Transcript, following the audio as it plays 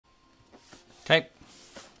Okay.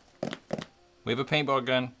 We have a paintball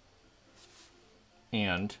gun.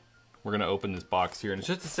 And we're going to open this box here in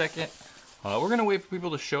just a second. We're going to wait for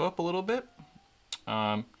people to show up a little bit.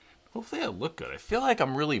 Hopefully I look good. I feel like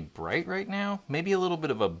I'm really bright right now. Maybe a little bit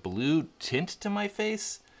of a blue tint to my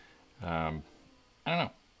face. I don't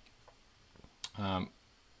know.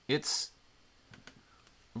 It's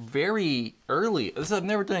very early. I've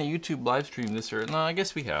never done a YouTube live stream this early. No, I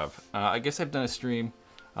guess we have. I guess I've done a stream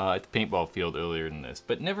at the paintball field earlier than this,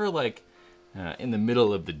 but never like in the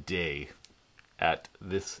middle of the day at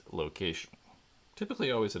this location.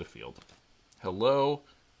 Typically always at a field. Hello,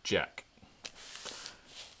 Jack.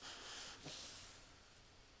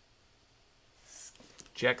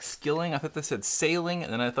 Jack skilling. I thought that said sailing,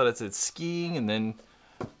 and then I thought it said skiing, and then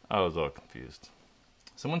I was all confused.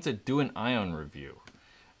 Someone said do an Ion review.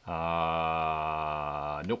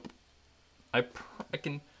 Nope. I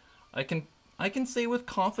can say with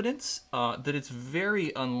confidence that it's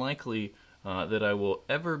very unlikely that I will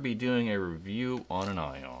ever be doing a review on an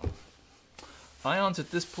Ion. Ions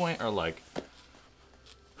at this point are like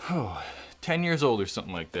 10 years old or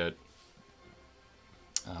something like that.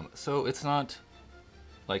 So it's not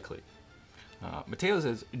likely. Mateo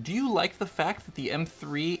says, do you like the fact that the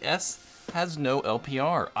M3s has no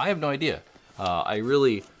LPR? I have no idea. I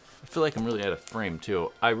feel like I'm really out of frame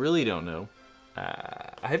too. I really don't know.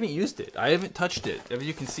 I haven't used it. I haven't touched it. As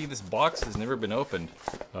you can see, this box has never been opened.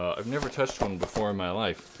 I've never touched one before in my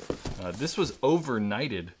life. This was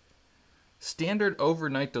overnighted. Standard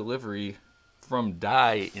overnight delivery from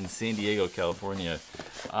Dye in San Diego, California.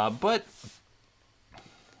 But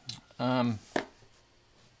I'm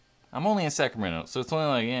only in Sacramento, so it's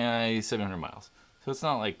only like 700 miles. So it's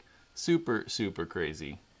not like super, super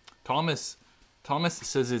crazy. Thomas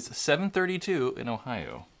says it's 7:32 in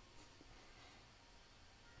Ohio.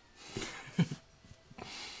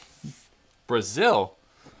 Brazil,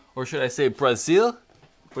 or should I say Brazil?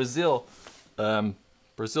 Brazil's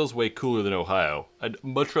way cooler than Ohio. I'd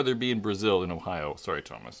much rather be in Brazil than Ohio. Sorry,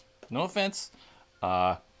 Thomas. No offense.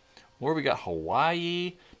 Or we got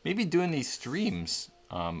Hawaii. Maybe doing these streams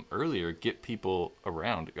earlier get people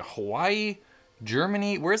around. Hawaii,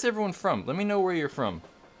 Germany. Where's everyone from? Let me know where you're from.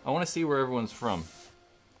 I want to see where everyone's from.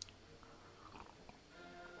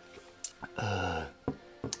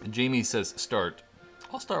 Jamie says start.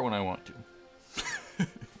 I'll start when I want to.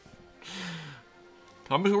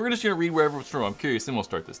 We're just going to read where everyone's from. I'm curious, then we'll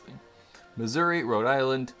start this thing. Missouri, Rhode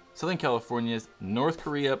Island, Southern California, North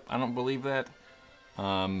Korea. I don't believe that.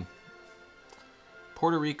 Puerto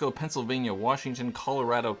Rico, Pennsylvania, Washington,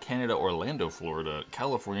 Colorado, Canada, Orlando, Florida,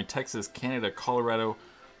 California, Texas, Canada, Colorado,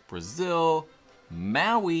 Brazil,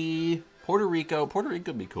 Maui, Puerto Rico. Puerto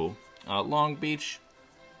Rico would be cool. Long Beach,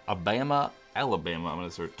 Alabama. I'm going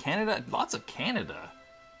to start Canada. Lots of Canada.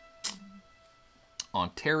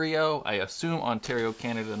 Ontario. I assume Ontario,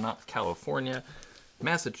 Canada, not California.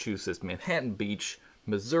 Massachusetts, Manhattan Beach,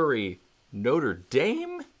 Missouri, Notre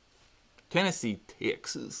Dame, Tennessee,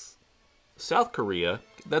 Texas, South Korea.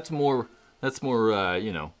 That's more,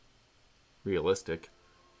 realistic.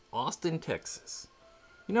 Austin, Texas.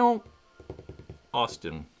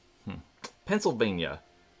 Austin. Pennsylvania,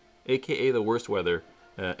 aka the worst weather,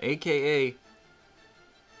 aka,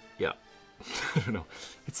 yeah, I don't know.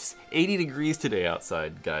 It's 80 degrees today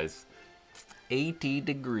outside, guys. 80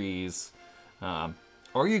 degrees.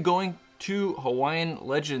 Are you going to Hawaiian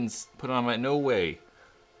Legends? Put on my, no way.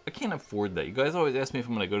 I can't afford that. You guys always ask me if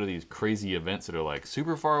I'm going to go to these crazy events that are like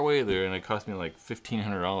super far away there and it cost me like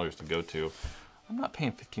 $1,500 to go to. I'm not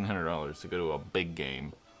paying $1,500 to go to a big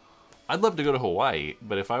game. I'd love to go to Hawaii,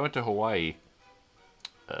 but if I went to Hawaii,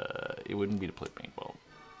 it wouldn't be to play paintball.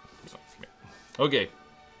 So, yeah. Okay,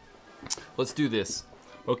 let's do this.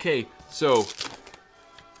 Okay, so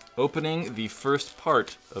opening the first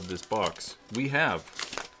part of this box, we have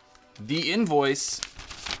the invoice.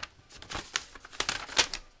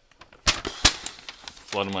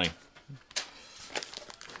 It's a lot of money.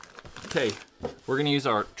 Okay, we're gonna use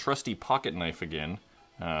our trusty pocket knife again.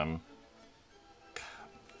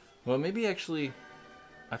 Well, maybe actually,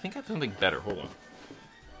 I think I have something better. Hold on.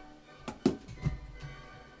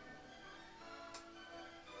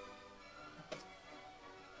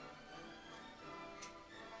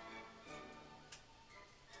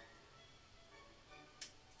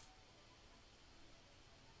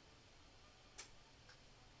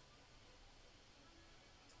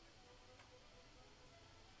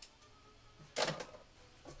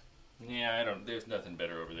 Yeah, there's nothing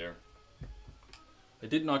better over there. I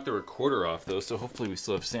did knock the recorder off though, so hopefully we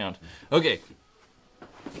still have sound. Okay.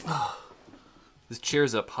 This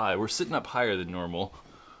chair's up high. We're sitting up higher than normal.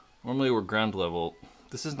 Normally we're ground level.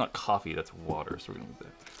 This is not coffee, that's water, so we're gonna move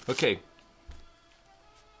that. Okay.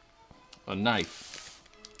 A knife.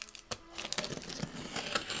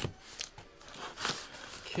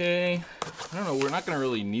 Okay. I don't know, we're not gonna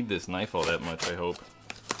really need this knife all that much, I hope.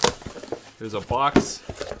 There's a box.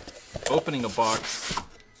 Opening a box.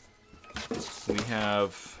 We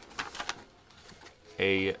have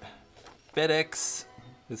a FedEx.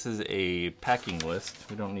 This is a packing list.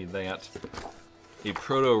 We don't need that. A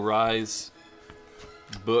Proto Rise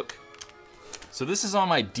book. So this is on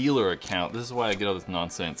my dealer account. This is why I get all this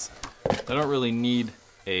nonsense. I don't really need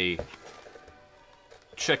a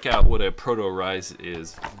check out what a Proto Rise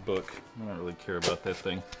is book. I don't really care about that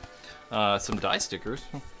thing. Some dye stickers.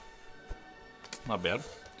 Not bad.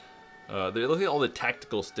 Look at all the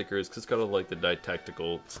tactical stickers, because it's got all like the dye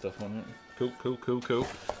tactical stuff on it. Cool.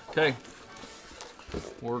 Okay.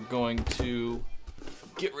 We're going to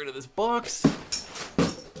get rid of this box.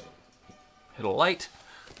 Hit a light.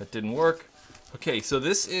 That didn't work. Okay, so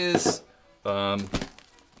this is the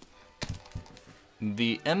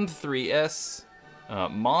M3s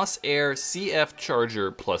Moss Air CF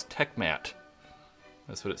charger plus tech mat.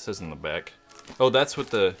 That's what it says in the back. Oh, that's what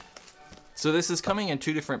the... So this is coming in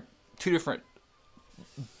two different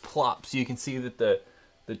plops. You can see that the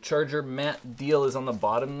charger mat deal is on the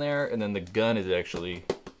bottom there, and then the gun is actually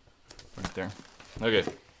right there. Okay.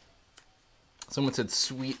 Someone said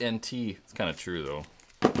sweet NT. It's kind of true though.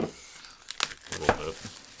 A little bit.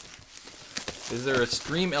 Is there a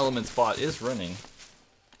Stream Elements bot? Is running.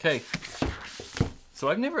 Okay. So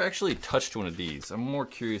I've never actually touched one of these. I'm more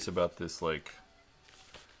curious about this like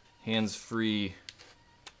hands-free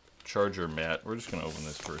charger mat. We're just gonna open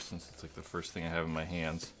this first since it's like the first thing I have in my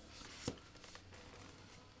hands.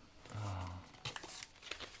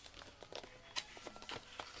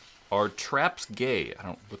 Are traps gay? I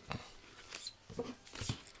don't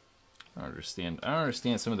understand. I don't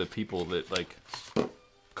understand some of the people that like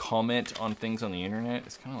comment on things on the internet.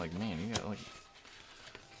 It's kind of like, man, you got like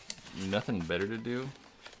nothing better to do.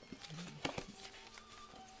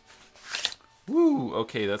 Woo!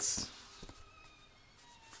 Okay, that's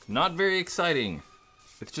not very exciting.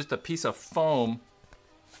 It's just a piece of foam.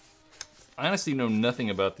 I honestly know nothing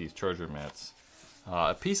about these charger mats.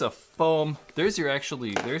 A piece of foam. There's your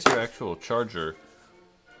actual charger.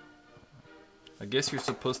 I guess you're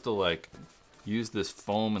supposed to like use this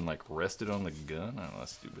foam and like rest it on the gun. I don't know,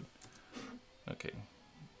 that's stupid. Okay.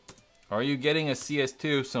 Are you getting a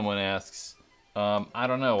CS2? Someone asks. I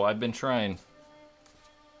don't know. I've been trying.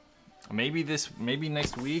 Maybe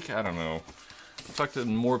next week. I don't know. I'll talk to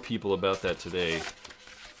more people about that today.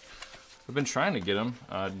 I've been trying to get them.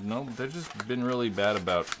 No, they've just been really bad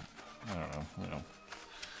about. I don't know. You know.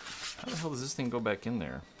 How the hell does this thing go back in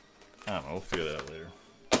there? I don't know. We'll figure that out later.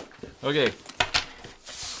 Okay.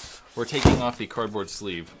 We're taking off the cardboard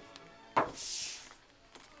sleeve.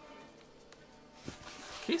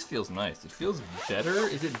 Case feels nice. It feels better.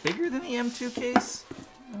 Is it bigger than the M2 case?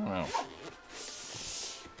 I don't know.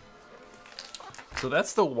 So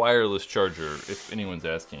that's the wireless charger, if anyone's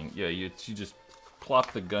asking. Yeah, you just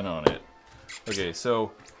plop the gun on it. Okay,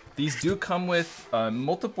 so these do come with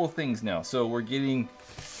multiple things now. So we're getting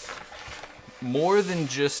more than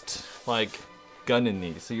just like gun in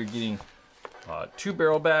these. So you're getting 2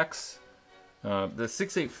 barrel backs, the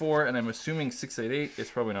 684, and I'm assuming 688.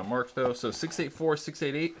 It's probably not marked though. So 684,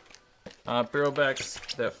 688 barrel backs,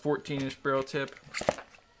 that 14-inch barrel tip.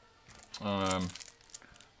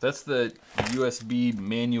 That's the USB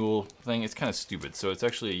manual thing. It's kind of stupid. So it's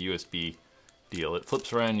actually a USB deal. It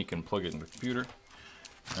flips around, you can plug it in the computer.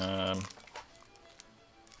 The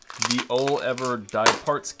Ole Ever die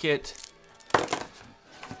parts kit.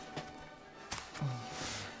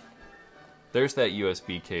 There's that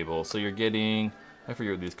USB cable. So you're getting, I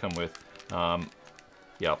forget what these come with.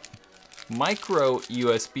 Yeah, micro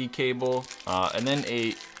USB cable, and then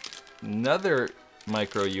another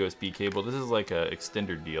micro USB cable. This is like a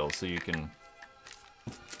extender deal, so you can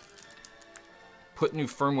put new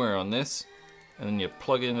firmware on this, and then you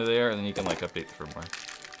plug it into there, and then you can like update the firmware.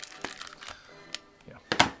 Yeah.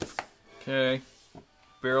 Okay.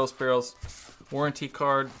 Barrels, warranty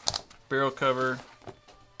card, barrel cover.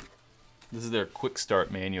 This is their quick start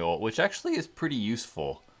manual, which actually is pretty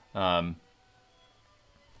useful. Yeah,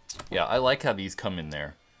 I like how these come in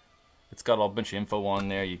there. It's got a bunch of info on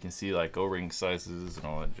there. You can see like O-ring sizes and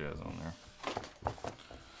all that jazz on there.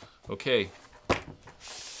 Okay.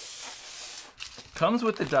 Comes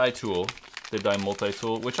with the dye tool, the dye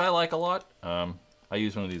multi-tool, which I like a lot. I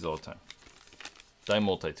use one of these all the time. Dye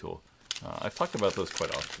multi-tool. I've talked about those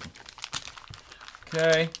quite often.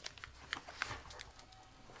 Okay.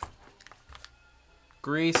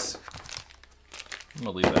 Grease. I'm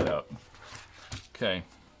gonna leave that out. Okay.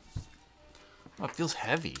 Oh, it feels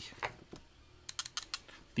heavy.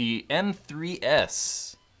 The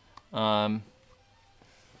M3s. I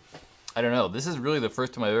don't know. This is really the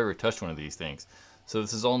first time I've ever touched one of these things. So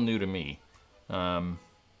this is all new to me. I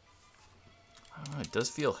don't know, it does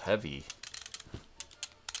feel heavy.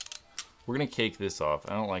 We're gonna cake this off.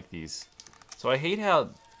 I don't like these. So I hate how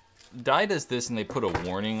Dye does this and they put a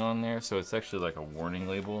warning on there, so it's actually like a warning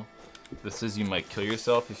label. This says you might kill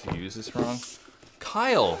yourself if you use this wrong.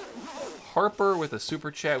 Kyle Harper with a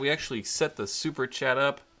super chat. We actually set the super chat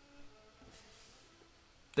up.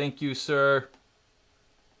 Thank you, sir.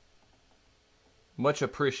 Much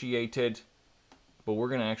appreciated. But we're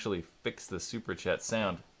gonna actually fix the super chat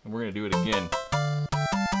sound, and we're gonna do it again.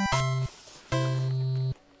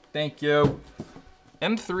 Thank you.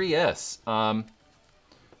 M3s.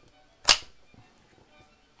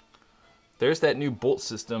 There's that new bolt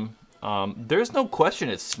system. There's no question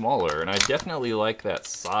it's smaller, and I definitely like that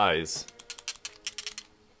size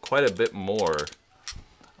quite a bit more.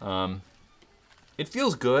 It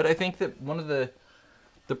feels good. I think that one of the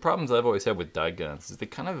problems I've always had with Dye guns is they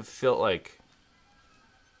kind of feel like,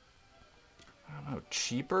 I don't know,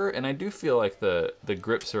 cheaper, and I do feel like the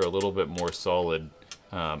grips are a little bit more solid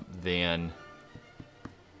than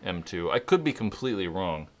M2. I could be completely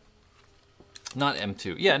wrong. Not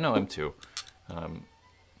M2. Yeah, no, M2. I'm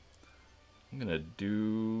gonna do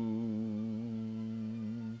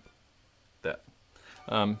that.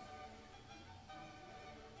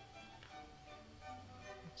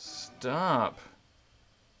 Stop.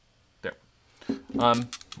 There.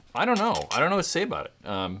 I don't know. I don't know what to say about it.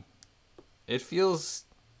 It feels,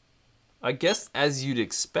 I guess, as you'd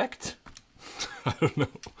expect. I don't know.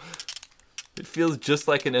 It feels just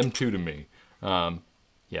like an M2 to me.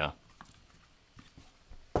 Yeah.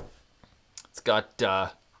 It's got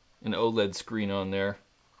an OLED screen on there.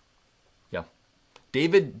 Yeah.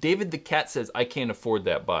 David the cat says, I can't afford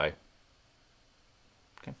that buy.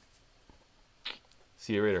 Okay.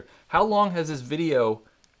 See you later. How long has this video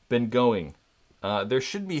been going? There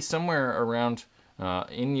should be somewhere around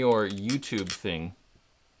in your YouTube thing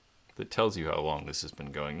that tells you how long this has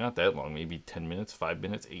been going. Not that long, maybe 10 minutes, 5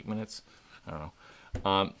 minutes, 8 minutes. I don't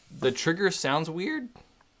know. The trigger sounds weird.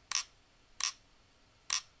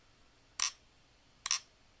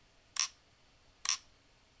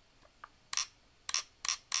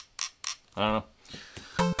 I don't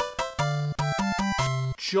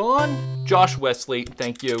know. Josh Wesley,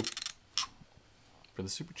 thank you for the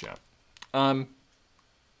super chat. I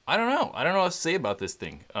don't know. I don't know what to say about this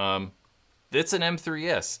thing. It's an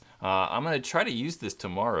M3s. I'm gonna try to use this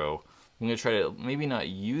tomorrow. I'm gonna try to maybe not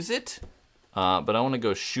use it, but I want to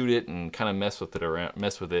go shoot it and kind of mess with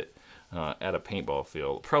it at a paintball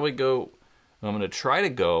field. Probably go. I'm gonna try to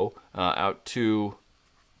go out to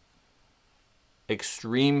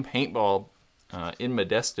Extreme Paintball in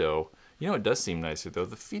Modesto. You know, it does seem nicer though.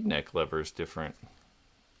 The feed neck lever is different.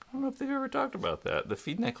 I don't know if they've ever talked about that. The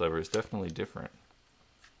feed neck lever is definitely different.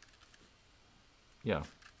 Yeah.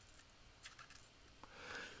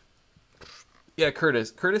 Yeah,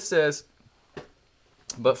 Curtis. Curtis says,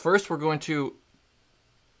 but first we're going to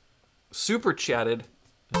super chatted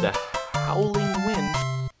the Howling Wind.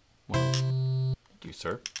 Well, thank you,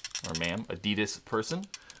 sir. Or ma'am. Adidas person.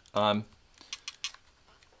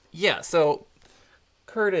 Yeah, so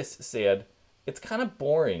Curtis said, it's kind of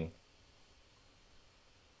boring.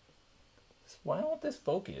 Why won't this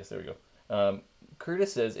focus? There we go.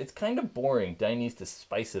 Curtis says, it's kind of boring. Dye needs to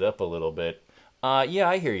spice it up a little bit. Yeah,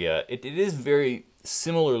 I hear ya. It is very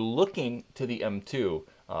similar looking to the M2.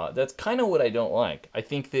 That's kind of what I don't like. I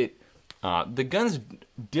think that the gun's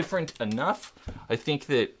different enough. I think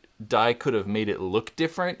that Dye could have made it look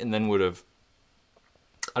different and then would have,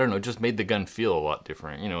 I don't know, just made the gun feel a lot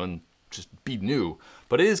different, you know, and just be new.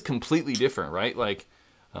 But it is completely different, right? Like,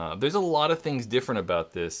 there's a lot of things different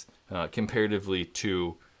about this comparatively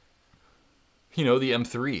to, you know, the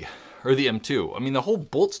M3 or the M2. I mean, the whole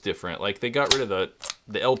bolt's different. Like, they got rid of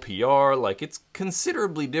the LPR. Like, it's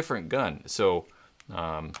considerably different gun. So,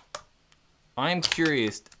 I'm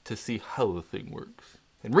curious to see how the thing works.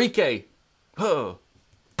 Enrique! Huh.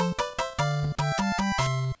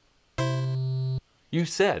 You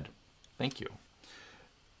said. Thank you.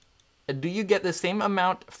 Do you get the same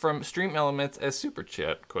amount from Stream Elements as Super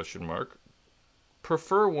Chat? Question mark.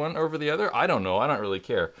 Prefer one over the other? I don't know. I don't really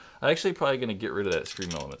care. I'm actually probably going to get rid of that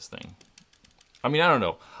Stream Elements thing. I mean, I don't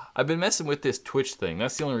know. I've been messing with this Twitch thing.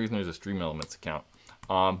 That's the only reason there's a Stream Elements account.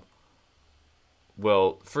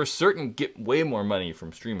 Well, for certain, get way more money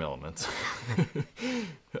from Stream Elements.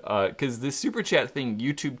 Because this Super Chat thing,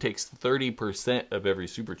 YouTube takes 30% of every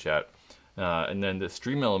Super Chat. And then the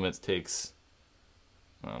Stream Elements takes,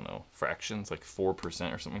 I don't know, fractions, like 4% or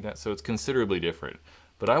something like that. So it's considerably different.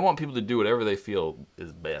 But I want people to do whatever they feel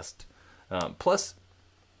is best. Plus,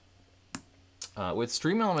 with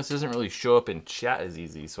Stream Elements, it doesn't really show up in chat as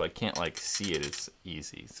easy, so I can't like see it as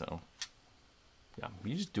easy. So yeah,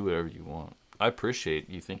 you just do whatever you want. I appreciate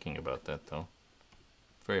you thinking about that, though.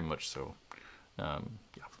 Very much so. Yeah.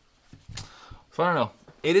 So I don't know.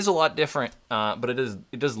 It is a lot different, but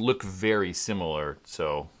it does look very similar.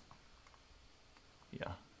 So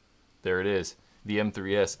yeah, there it is. The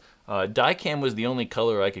M3s. Diecam was the only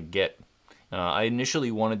color I could get. I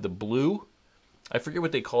initially wanted the blue. I forget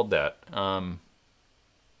what they called that.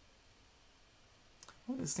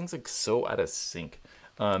 This thing's like so out of sync.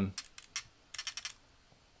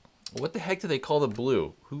 What the heck do they call the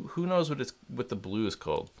blue? Who knows what the blue is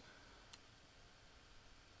called?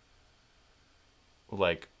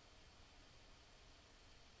 Like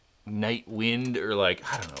night wind, or like,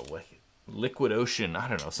 I don't know, like liquid ocean. I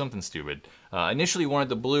don't know, something stupid. Initially wanted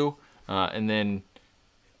the blue, and then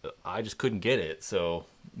I just couldn't get it, so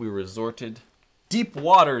we resorted. Deep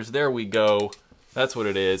waters, there we go. That's what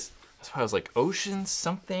it is. That's why I was like, ocean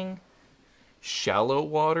something? Shallow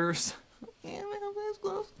waters? Yeah,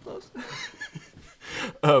 close.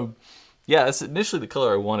 Yeah, that's initially the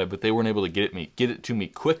color I wanted, but they weren't able to get it to me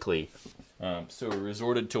quickly. So we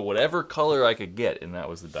resorted to whatever color I could get, and that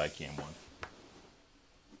was the Diecam one.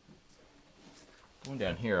 Going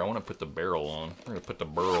down here, I want to put the barrel on. We're going to put the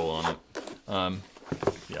burl on it.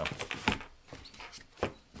 Yeah.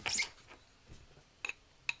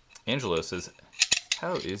 Angelo says,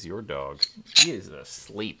 how is your dog? He is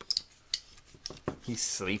asleep. He's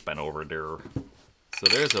sleeping over there. So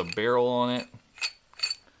there's a barrel on it.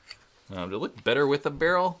 To look better with a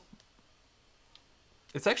barrel,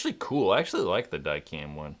 it's actually cool. I actually like the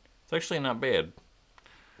Diecam one. It's actually not bad.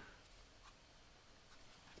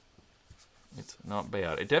 It's not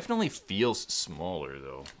bad. It definitely feels smaller,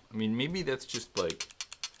 though. I mean, maybe that's just, like,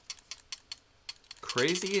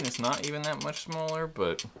 crazy, and it's not even that much smaller,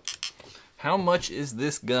 but how much is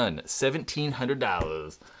this gun?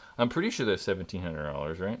 $1,700. I'm pretty sure they're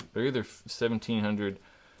 $1,700, right? They're either $1,700.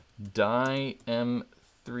 Dye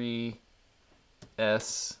M3s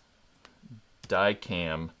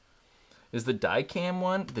Diecam. Is the Diecam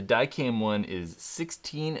one? The Diecam one is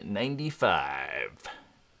 $1,695.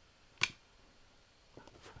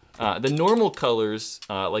 The normal colors,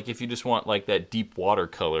 like if you just want like that deep water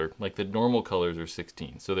color, like the normal colors are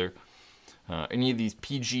 $16. So they're any of these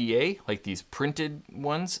PGA, like these printed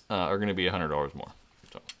ones, are going to be $100 more.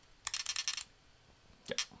 So,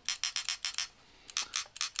 yeah.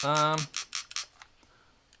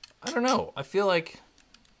 I don't know. I feel like,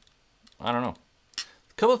 I don't know.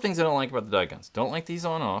 A couple of things I don't like about the die guns. Don't like these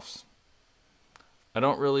on-offs. I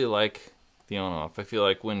don't really like the on-off. I feel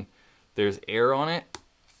like when there's air on it,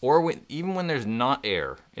 or even when there's not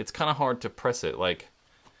air, it's kind of hard to press it. Like,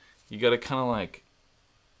 you got to kind of like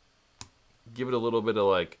give it a little bit of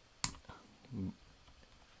like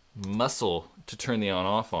muscle to turn the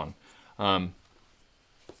on-off on.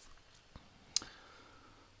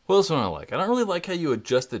 What else do I like? I don't really like how you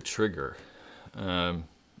adjust the trigger. I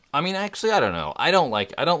mean, actually, I don't know. I don't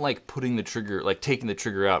like putting the trigger, like taking the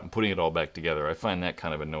trigger out and putting it all back together. I find that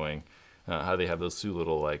kind of annoying. How they have those two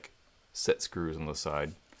little like set screws on the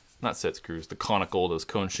side. Not set screws, the conical, those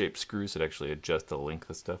cone-shaped screws that actually adjust the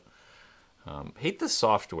length of stuff. Hate the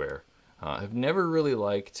software. I've never really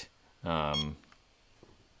liked that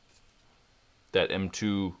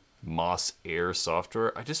M2 Moss Air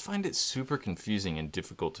software. I just find it super confusing and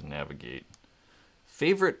difficult to navigate.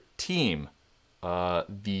 Favorite team?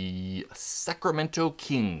 The Sacramento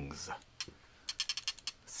Kings.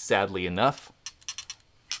 Sadly enough,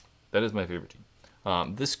 that is my favorite team.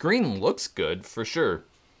 The screen looks good, for sure.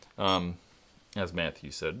 As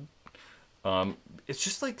Matthew said. It's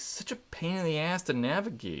just like such a pain in the ass to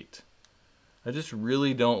navigate. I just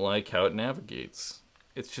really don't like how it navigates.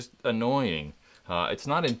 It's just annoying. It's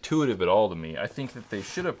not intuitive at all to me. I think that they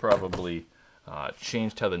should have probably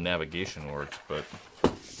changed how the navigation works, but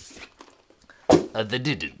they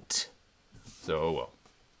didn't. So, oh well.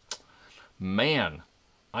 Man,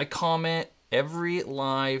 I comment every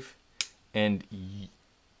live and...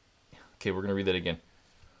 Okay, we're going to read that again.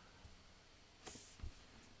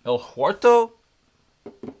 El Huerto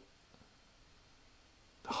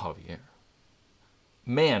Javier.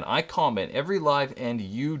 Man, I comment every live and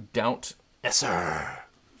you don't esser.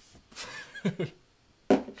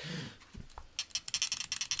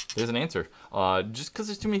 There's an answer. Just because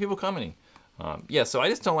there's too many people commenting. Yeah, so I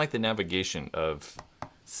just don't like the navigation of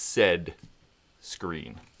said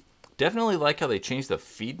screen. Definitely like how they changed the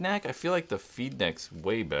feed neck. I feel like the feed neck's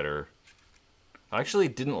way better. I actually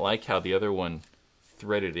didn't like how the other one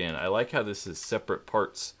threaded in. I like how this is separate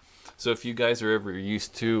parts. So if you guys are ever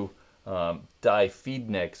used to Dye feed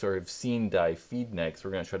necks or have seen Dye feed necks, we're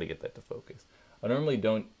going to try to get that to focus. I normally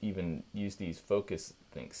don't even use these focus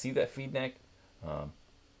things. See that feed neck?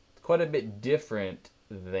 It's quite a bit different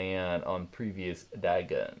than on previous Dye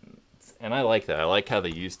guns. And I like that. I like how they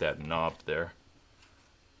used that knob there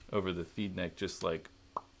over the feed neck, just like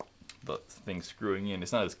the thing screwing in.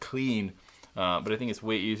 It's not as clean, but I think it's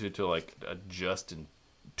way easier to like adjust and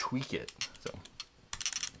tweak it. So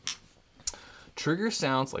trigger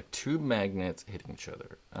sounds like two magnets hitting each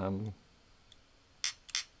other.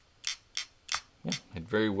 Yeah, it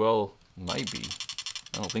very well might be.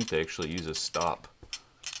 I don't think they actually use a stop.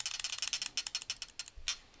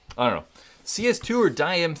 I don't know. CS2 or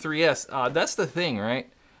Dye M3s? That's the thing,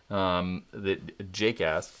 right? That Jake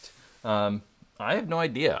asked. I have no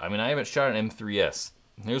idea. I mean, I haven't shot an M3s.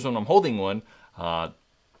 Here's when I'm holding one. I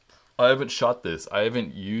haven't shot this. I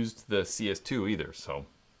haven't used the CS2 either, so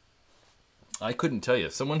I couldn't tell you.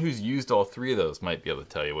 Someone who's used all three of those might be able to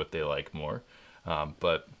tell you what they like more,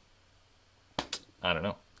 but I don't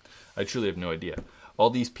know. I truly have no idea. All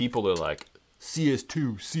these people are like,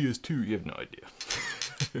 CS2, CS2. You have no idea.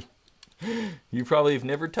 You probably have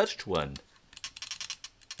never touched one.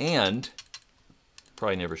 And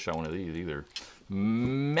probably never shot one of these either.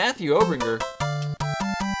 Matthew Obringer.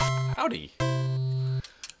 Howdy.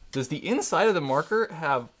 Does the inside of the marker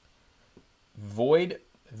have void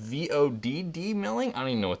VODD milling? I don't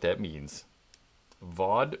even know what that means.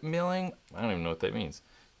 VOD milling? I don't even know what that means.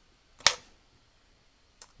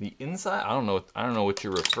 The inside? I don't know what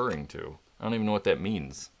you're referring to. I don't even know what that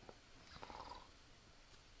means.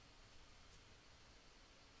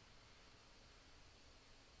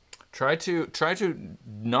 Try to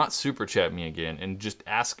not super chat me again and just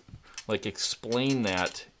ask, like, explain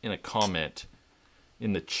that in a comment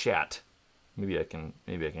in the chat. Maybe I can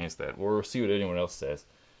answer that, or see what anyone else says.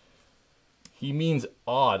 He means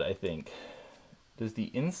odd, I think. Does the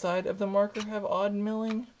inside of the marker have odd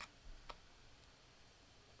milling?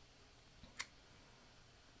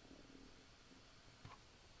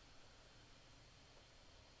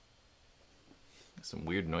 Some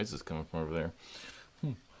weird noises coming from over there.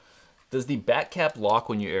 Does the back cap lock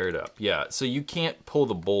when you air it up? Yeah, so you can't pull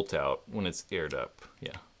the bolt out when it's aired up.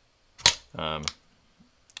 Yeah.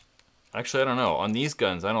 Actually, I don't know. On these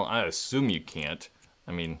guns, I assume you can't.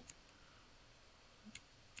 I mean,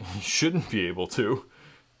 you shouldn't be able to.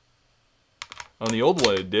 On the old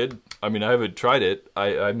one, it did. I mean, I haven't tried it.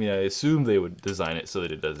 I mean, I assume they would design it so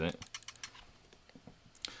that it doesn't.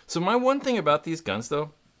 So my one thing about these guns,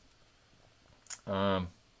 though,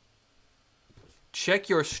 check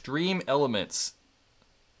your stream elements.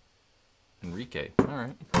 Enrique. All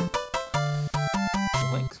right.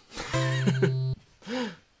 Thanks.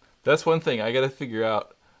 That's one thing I got to figure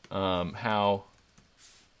out how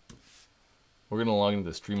we're going to log into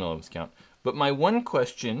the stream elements count. But my one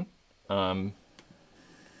question, Matthew,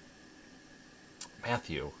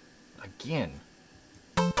 again.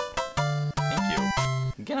 Thank you.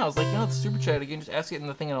 Again, I was like, the super chat again. Just ask it in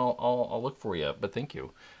the thing, and I'll look for you. But thank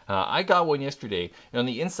you. I got one yesterday, and on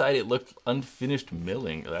the inside it looked unfinished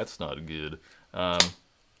milling. That's not good.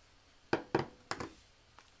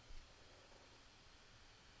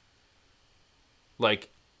 Like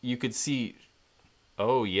you could see.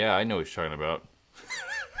 Oh yeah, I know what you're talking about.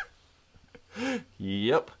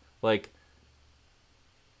 Yep, like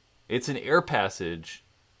it's an air passage.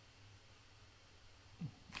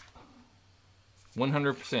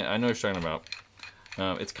 100%. I know what you're talking about.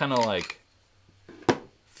 It's kind of like,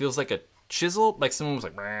 feels like a chisel, like someone was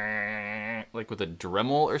like with a Dremel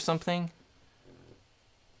or something.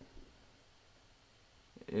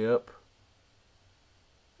 Yep.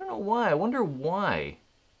 I don't know why. I wonder why.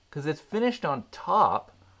 Because it's finished on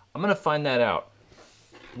top. I'm going to find that out.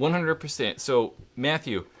 100%. So,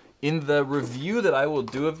 Matthew, in the review that I will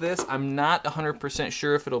do of this, I'm not 100%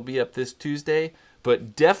 sure if it'll be up this Tuesday,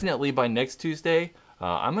 but definitely by next Tuesday,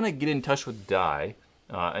 I'm going to get in touch with Dye,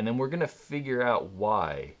 and then we're going to figure out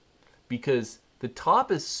why. Because the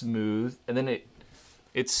top is smooth, and then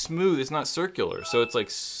it's smooth, it's not circular. So it's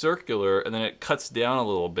like circular, and then it cuts down a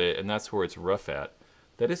little bit, and that's where it's rough at.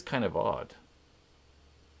 That is kind of odd.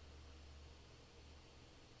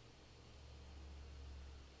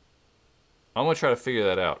 I'm going to try to figure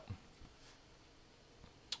that out.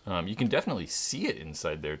 You can definitely see it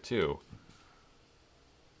inside there, too.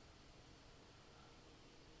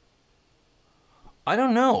 I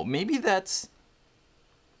don't know. Maybe that's...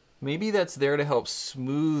 maybe that's there to help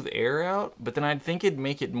smooth air out, but then I'd think it'd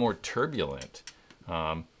make it more turbulent.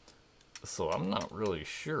 So I'm not really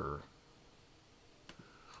sure.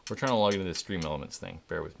 We're trying to log into this Stream Elements thing.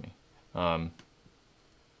 Bear with me. I'm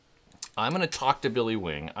going to talk to Billy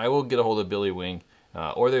Wing. I will get a hold of Billy Wing.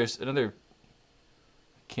 Or there's another,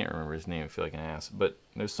 I can't remember his name, I feel like an ass, but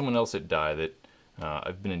there's someone else at Dye that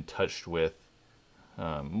I've been in touch with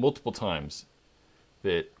multiple times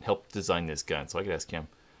that helped design this gun, so I could ask him.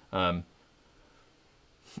 I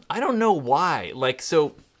don't know why. Like,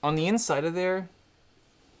 so on the inside of there,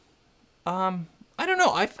 I don't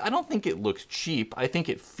know. I don't think it looks cheap. I think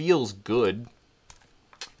it feels good.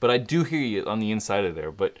 But I do hear you on the inside of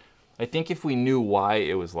there. But I think if we knew why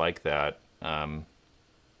it was like that,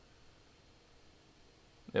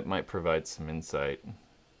 it might provide some insight.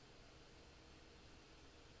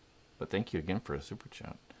 But thank you again for a super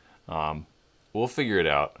chat. We'll figure it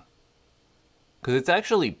out. Because it's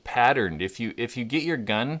actually patterned. If you get your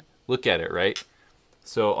gun, look at it, right?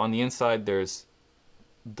 So on the inside there's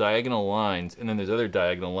diagonal lines, and then there's other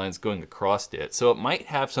diagonal lines going across it. So it might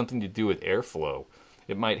have something to do with airflow.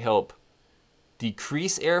 It might help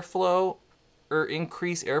decrease airflow or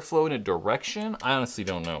increase airflow in a direction. I honestly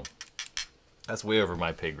don't know. That's way over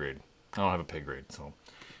my pay grade. I don't have a pay grade, so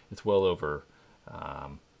it's well over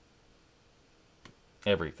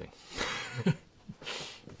everything.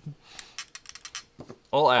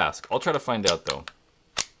 I'll ask. I'll try to find out, though.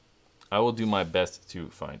 I will do my best to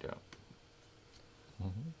find out.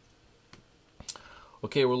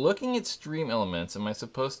 Okay, we're looking at Stream Elements. Am I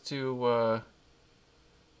supposed to...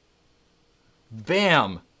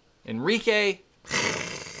 Bam! Enrique!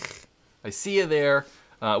 I see you there.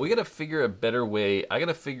 We gotta figure a better way. I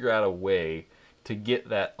gotta figure out a way to get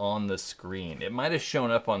that on the screen. It might have shown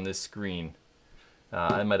up on this screen.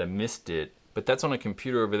 I might have missed it. But that's on a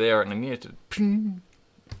computer over there, and I need it to ping,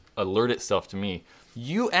 alert itself to me.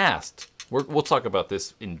 You asked. We'll talk about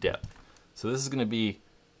this in depth. So this is going to be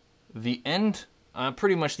the end,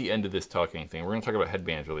 pretty much the end of this talking thing. We're going to talk about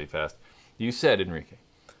headbands really fast. You said, Enrique,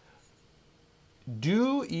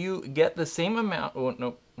 do you get the same amount? Oh,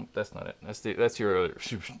 no, that's not it. That's your other.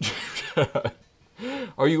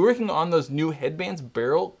 Are you working on those new headbands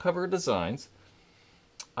barrel cover designs?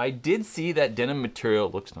 I did see that denim material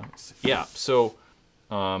looks nice. Yeah, so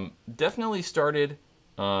definitely started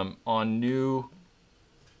on new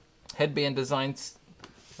headband designs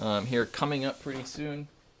here coming up pretty soon.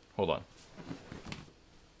 Hold on.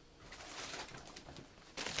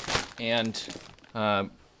 And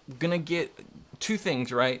gonna get two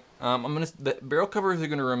things, right? The barrel covers are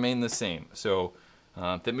gonna remain the same. So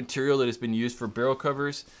the material that has been used for barrel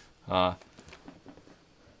covers,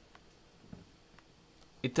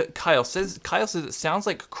 Kyle says it sounds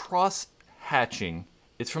like cross hatching.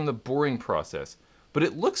 It's from the boring process, but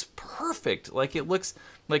it looks perfect. Like it looks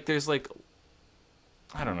like there's like,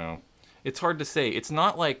 I don't know. It's hard to say. It's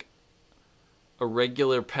not like a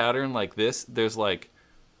regular pattern like this. There's like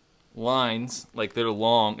lines, like they're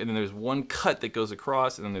long, and then there's one cut that goes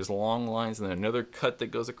across, and then there's long lines, and then another cut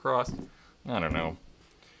that goes across. I don't know.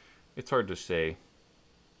 It's hard to say.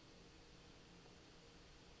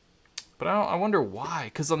 But I wonder why.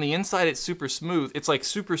 Because on the inside it's super smooth. It's like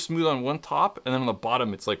super smooth on one top, and then on the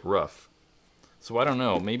bottom it's like rough. So I don't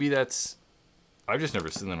know. Maybe that's... I've just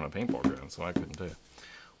never seen that on a paintball ground, so I couldn't tell you.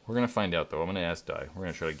 We're going to find out, though. I'm going to ask Dye. We're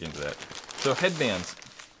going to try to get into that. So headbands.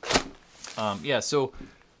 Yeah, so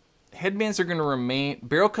headbands are going to remain...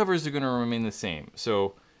 Barrel covers are going to remain the same.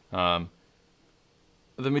 So the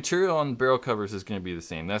material on barrel covers is going to be the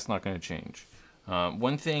same. That's not going to change.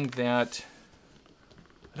 One thing that...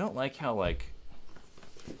 I don't like how, like,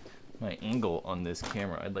 my angle on this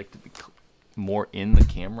camera. I'd like to be more in the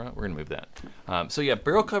camera. We're going to move that. So, yeah,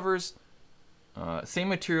 barrel covers, same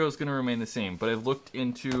material is going to remain the same. But I've looked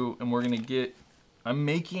into, and we're going to get, we're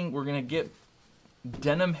going to get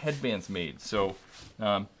denim headbands made. So,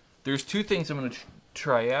 there's two things I'm going to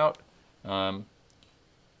try out.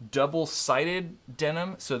 Double-sided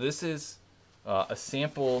denim. So this is a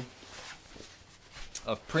sample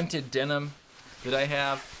of printed denim that I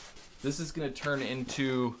have. This is going to turn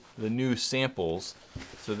into the new samples.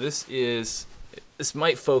 So this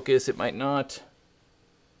might focus, it might not.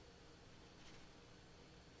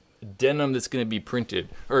 Denim that's going to be printed,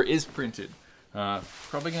 or is printed.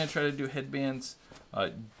 Probably going to try to do headbands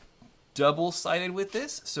double-sided with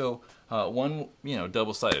this. So one,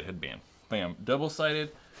 double-sided headband. Bam,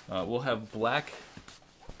 double-sided. We'll have black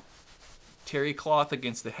terry cloth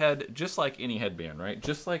against the head, just like any headband, right?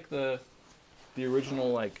 Just like the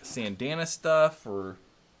original like Sandana stuff or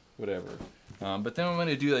whatever. But then I'm going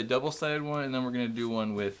to do a double-sided one, and then we're going to do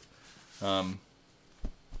one with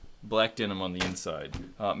black denim on the inside.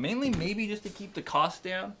 Mainly maybe just to keep the cost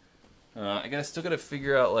down. Still gotta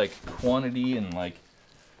figure out like quantity and like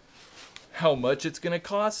how much it's gonna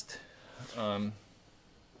cost.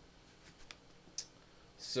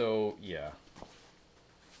 So yeah,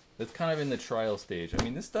 that's kind of in the trial stage. I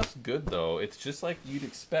mean, this stuff's good though. It's just like you'd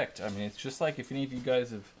expect. I mean, it's just like if any of you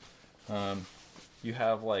guys have, you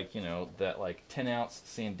have like, you know, that like 10-ounce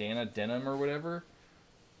Sandana denim or whatever.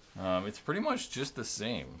 It's pretty much just the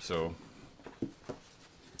same. So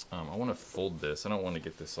I want to fold this. I don't want to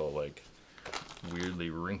get this all like weirdly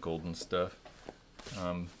wrinkled and stuff.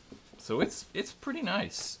 So it's pretty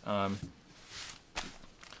nice.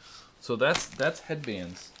 So that's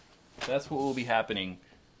headbands. That's what will be happening.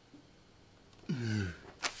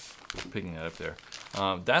 Picking that up there.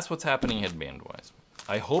 That's what's happening headband wise.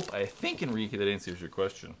 I think Enrique, that answers your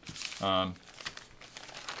question.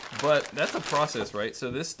 But that's a process, right?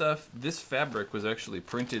 So this fabric was actually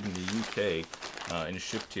printed in the UK and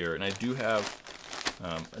shipped here. And I do have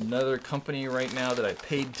another company right now that I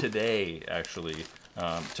paid today, actually,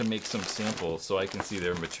 to make some samples so I can see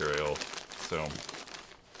their material. So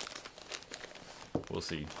we'll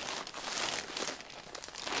see.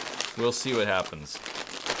 We'll see what happens.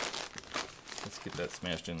 Let's get that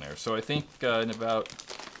smashed in there. So I think in about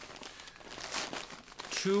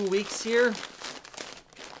 2 weeks here,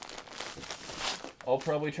 I'll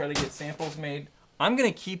probably try to get samples made. I'm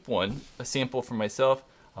gonna keep a sample for myself.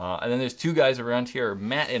 And then there's two guys around here,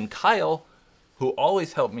 Matt and Kyle, who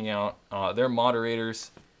always help me out. They're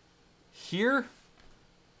moderators here,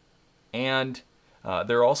 and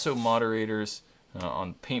they're also moderators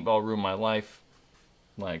on Paintball Ruin My Life,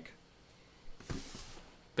 like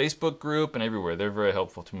Facebook group and everywhere. They're very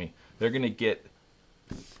helpful to me. They're gonna get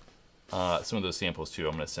some of those samples too.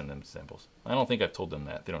 I'm gonna send them samples. I don't think I've told them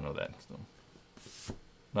that. They don't know that. So.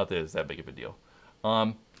 Not that it's that big of a deal.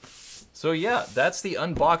 So yeah, that's the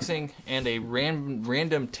unboxing and a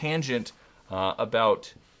random tangent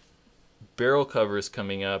about barrel covers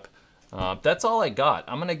coming up. That's all I got.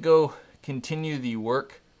 I'm gonna go continue the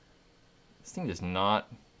work. This thing does not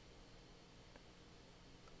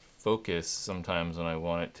focus sometimes when I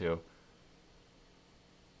want it to.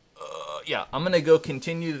 Yeah, I'm gonna go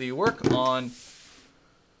continue the work on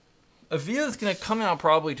a video that's gonna come out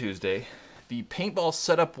probably Tuesday. The Paintball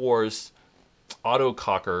Setup Wars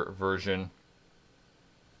autococker version.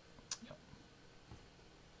 Yep.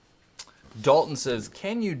 Dalton says,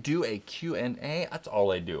 can you do a Q&A? That's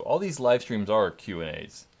all I do. All these live streams are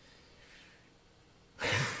Q&As.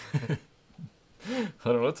 I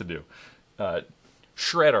don't know what to do.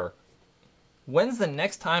 Shredder. When's the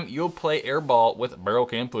next time you'll play airball with barrel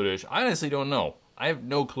cam footage? I honestly don't know. I have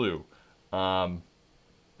no clue.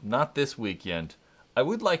 Not this weekend. I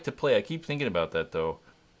would like to play. I keep thinking about that, though.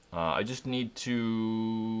 I just need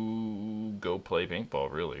to go play paintball,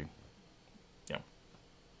 really. Yeah.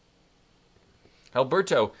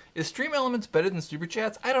 Alberto, is Stream Elements better than Super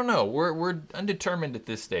Chats? I don't know. We're undetermined at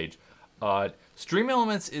this stage. Stream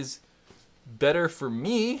Elements is better for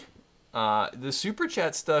me. The Super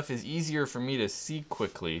Chat stuff is easier for me to see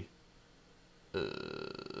quickly.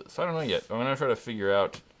 So I don't know yet. I'm going to try to figure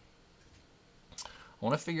out... I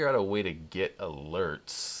want to figure out a way to get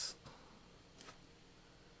alerts.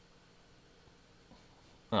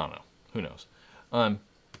 I don't know. Who knows?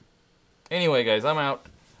 Anyway, guys, I'm out.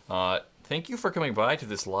 Thank you for coming by to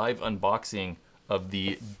this live unboxing of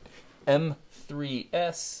the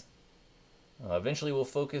M3s. Eventually, we'll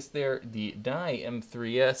focus there. The Dye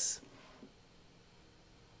M3s.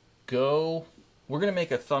 Go. We're going to make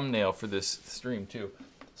a thumbnail for this stream, too.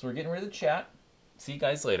 So we're getting rid of the chat. See you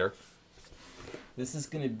guys later. This is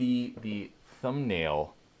going to be the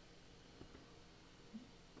thumbnail.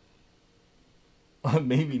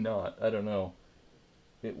 Maybe not. I don't know.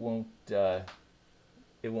 It won't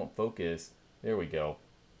focus. There we go.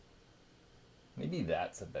 Maybe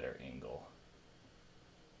that's a better angle.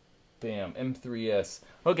 Bam, M3s.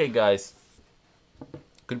 Okay, guys.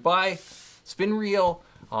 Goodbye. Spin reel.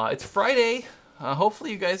 It's Friday.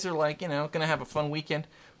 Hopefully you guys are like, gonna have a fun weekend.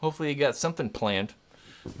 Hopefully you got something planned.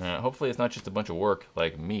 Hopefully it's not just a bunch of work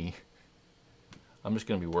like me. I'm just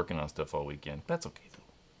gonna be working on stuff all weekend. That's okay though.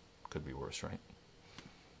 Could be worse, right?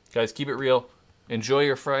 Guys, keep it real. Enjoy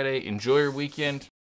your Friday. Enjoy your weekend.